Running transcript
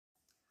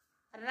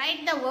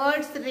Write the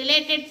words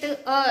related to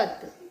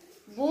earth.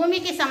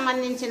 భూమికి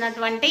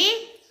సంబంధించినటువంటి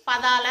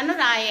పదాలను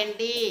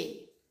రాయండి.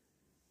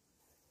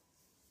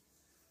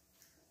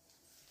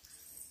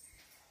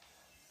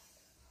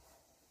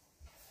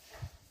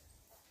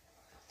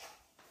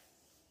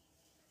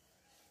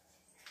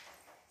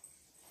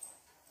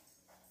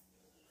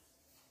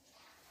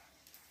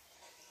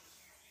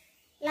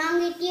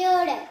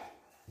 Longitude.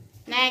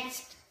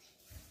 Next.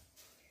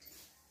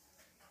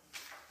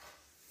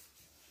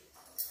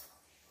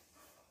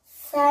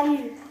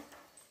 Sun.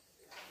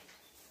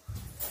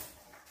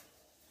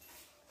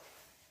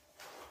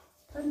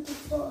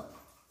 Four.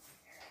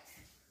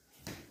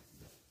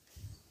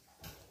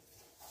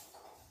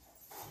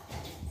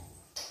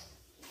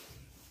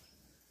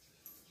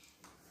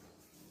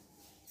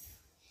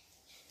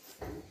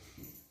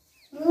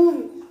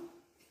 Moon.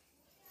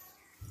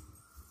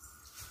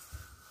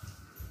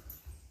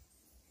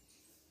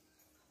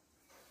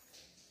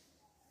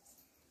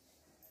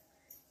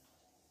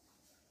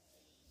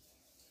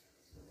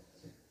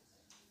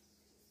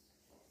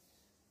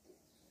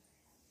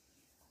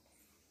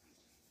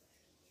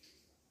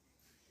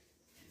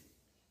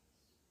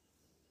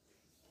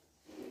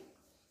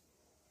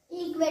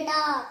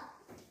 Equator.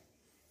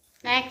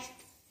 Next.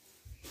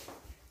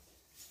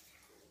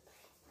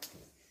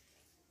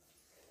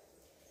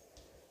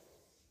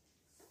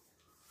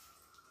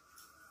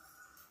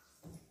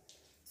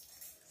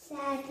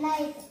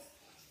 Satellite.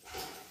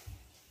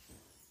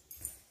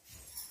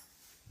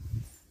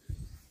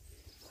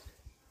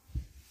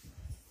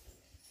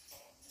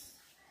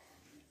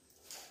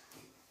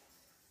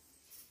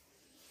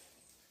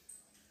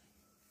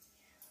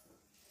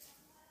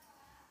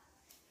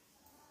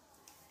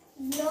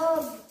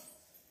 Globe.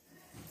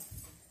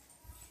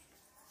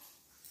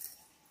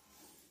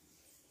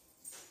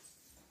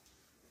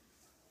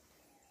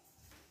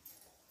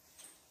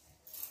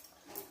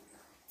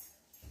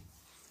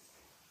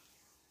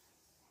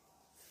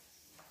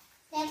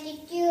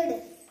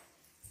 Latitude.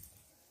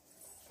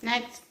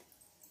 Next.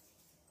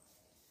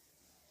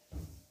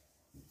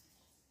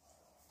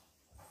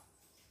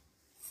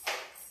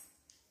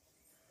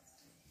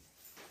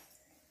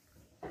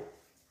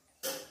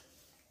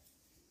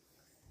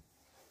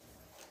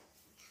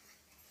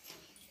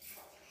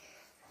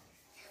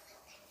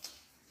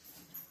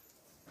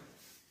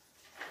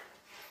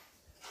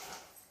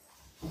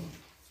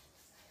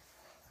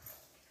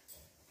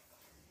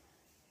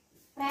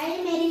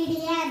 Prime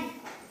meridian.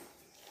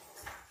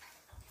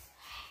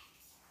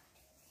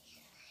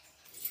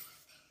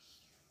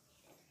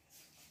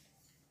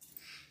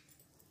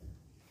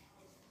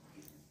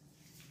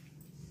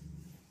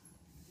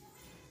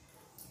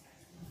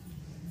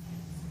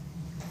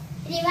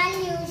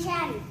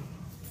 Revolution.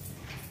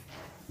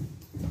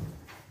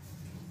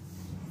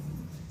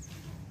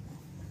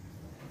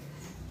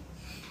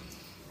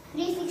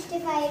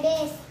 (365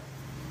 days).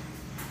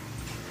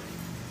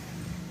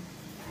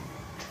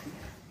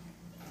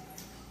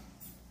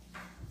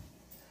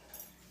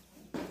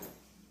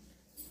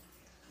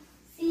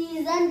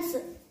 Seasons.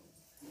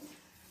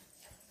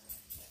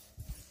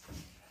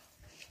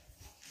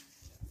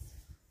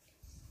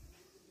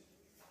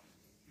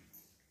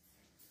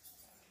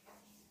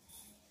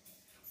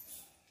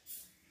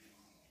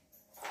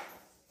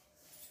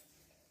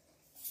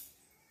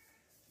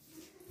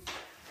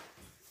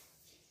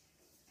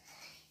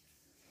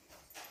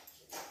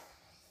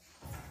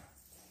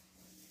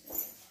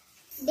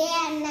 Day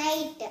and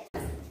night.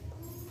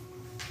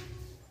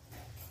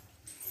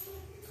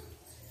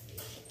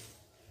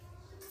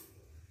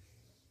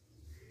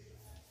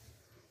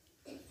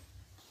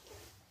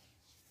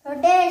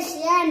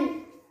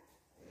 Rotation.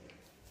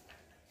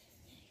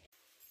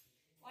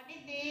 What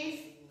is this?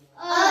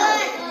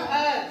 Earth.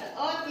 Earth.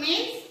 Earth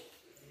means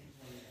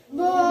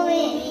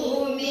Bhumi.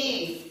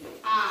 Bhumi.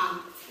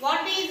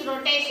 What is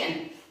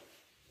rotation?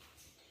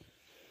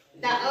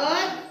 The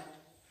earth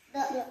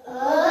The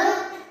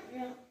earth.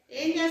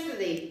 ఏం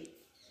చేస్తుంది?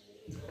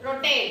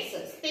 Rotates.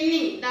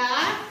 Spinning. The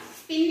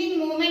spinning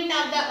movement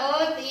of the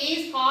earth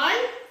is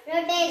called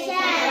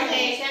Rotation.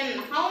 rotation.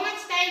 How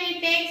much time it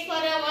takes for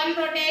one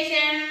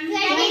rotation?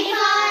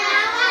 24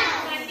 hours.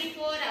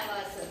 24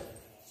 hours.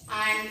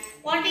 And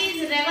what is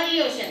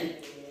revolution?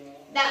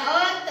 The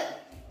earth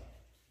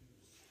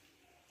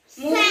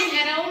moving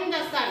around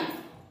the sun.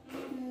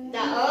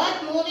 The earth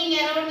moving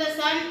around the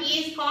sun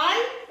is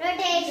called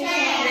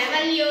Rotation.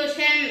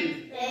 revolution.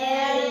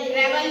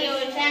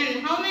 Revolution.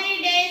 How many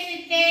days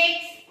it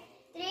takes?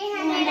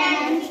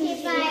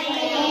 365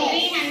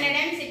 days.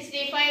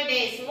 365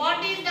 days. What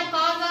is the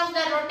cause of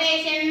the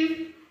rotation?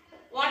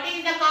 What is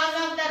the cause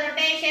of the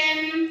rotation?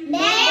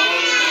 Day and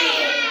night.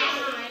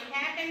 It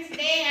happens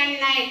day and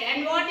night. And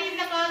what is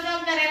the cause of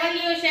the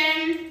revolution?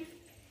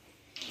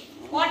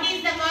 What is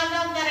the cause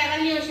of the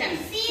revolution?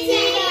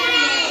 Seasons.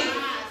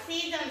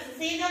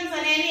 Seasons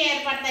అనేవి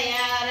ఏర్పడతాయి.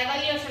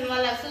 Revolution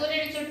వల్ల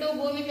సూర్యుడి చుట్టూ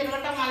భూమి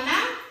తిరగటం వల్ల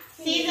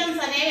seasons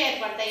అనేవి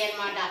ఏర్పడతాయి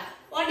అన్నమాట.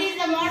 What is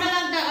the model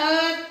of the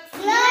earth?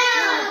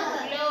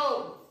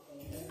 Globe.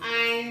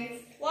 And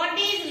what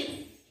is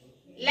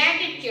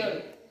latitude?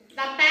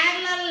 The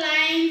parallel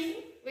line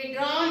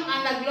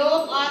the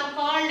globe are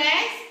called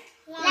as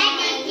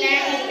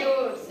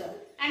latitudes.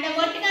 And the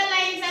vertical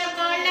lines are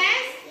called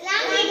as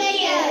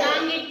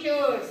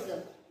longitudes.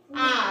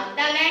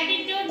 The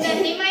latitude that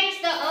divides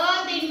the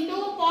earth in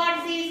two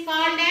parts is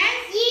called as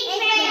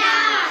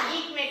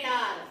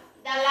equator.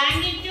 The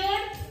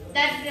longitude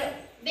that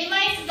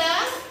divides the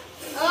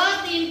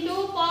earth in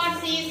two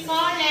parts is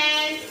called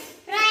as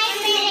prime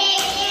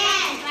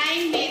meridian.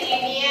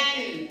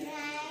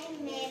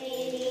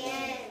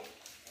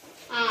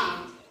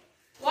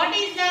 What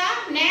is the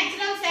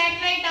natural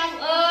satellite of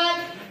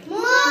earth?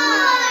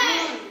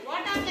 Moon.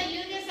 What are the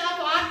uses of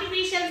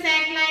artificial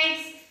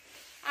satellites?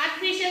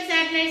 Artificial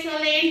satellites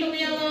వల్ల ఏంటి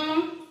ఉపయోగం?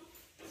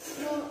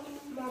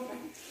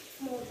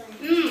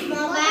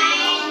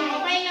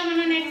 Mobile లో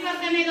మన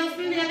network అనేది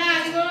వస్తుంది కదా,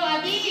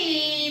 అది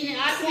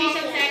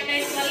artificial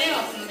satellites వల్లే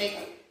వస్తుంది.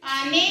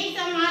 Name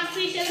some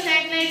artificial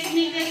satellites.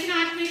 మీకు తెలిసిన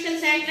ఆర్టిఫిషియల్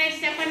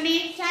శాటిలైట్స్ చెప్పండి.